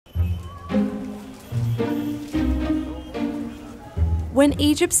When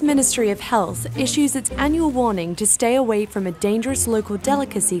Egypt's Ministry of Health issues its annual warning to stay away from a dangerous local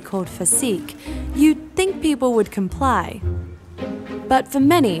delicacy called Feseekh, you'd think people would comply. But for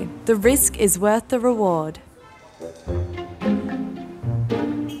many, the risk is worth the reward.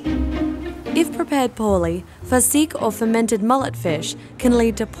 If prepared poorly, Feseekh or fermented mullet fish can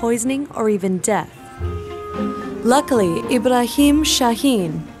lead to poisoning or even death. Luckily, Ibrahim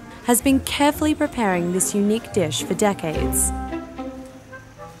Shaheen has been carefully preparing this unique dish for decades.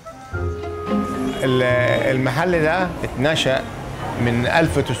 المحل ده اتنشأ من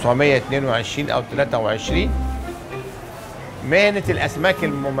 1922 أو 23. مهنة الأسماك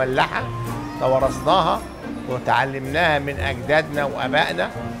المملحة توارثناها وتعلمناها من أجدادنا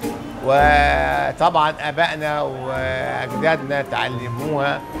وآبائنا، وطبعا آبائنا وأجدادنا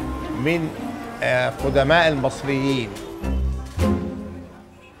تعلموها من قدماء المصريين.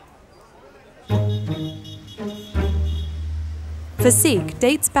 Feseekh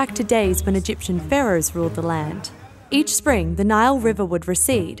dates back to days when Egyptian pharaohs ruled the land. Each spring, the Nile River would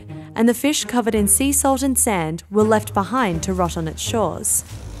recede, and the fish covered in sea salt and sand were left behind to rot on its shores.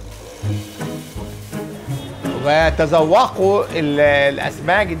 وتذوقوا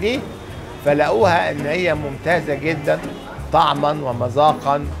الأسماك دي فلقوها إن هي ممتازة جدا طعما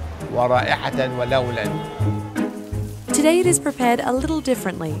ومذاقا ورائحة ولونا. Today it is prepared a little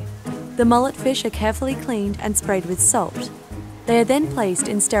differently. The mullet fish are carefully cleaned and sprayed with salt. They are then placed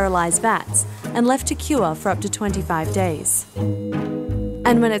in sterilized vats and left to cure for up to 25 days.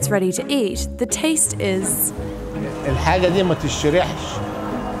 And when it's ready to eat, the taste is... الحاجة دي ما تشرحش،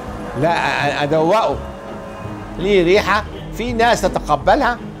 لا أدوقه، ليه ريحة، في ناس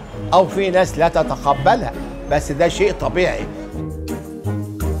تتقبلها أو في ناس لا تتقبلها، بس ده شيء طبيعي.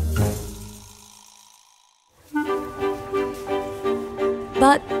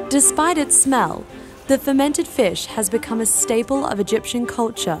 But despite its smell, the fermented fish has become a staple of Egyptian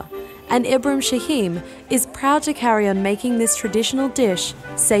culture, and Ibrahim Shaheen is proud to carry on making this traditional dish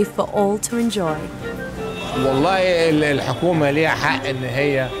safe for all to enjoy. والله الحكومة ليها حق إن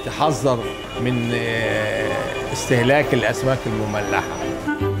هي تحذر من استهلاك الأسماك المملحة.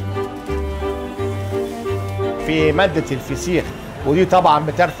 في مادة الفسيخ، ودي طبعا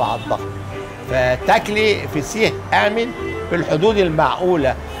بترفع الضغط، فتاكلي فسيخ آمن في الحدود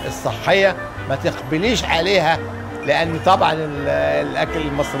المعقولة الصحية، ما تقبليش عليها، لأن طبعا الأكل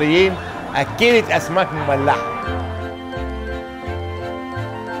المصريين أكلت أسماك مملحة.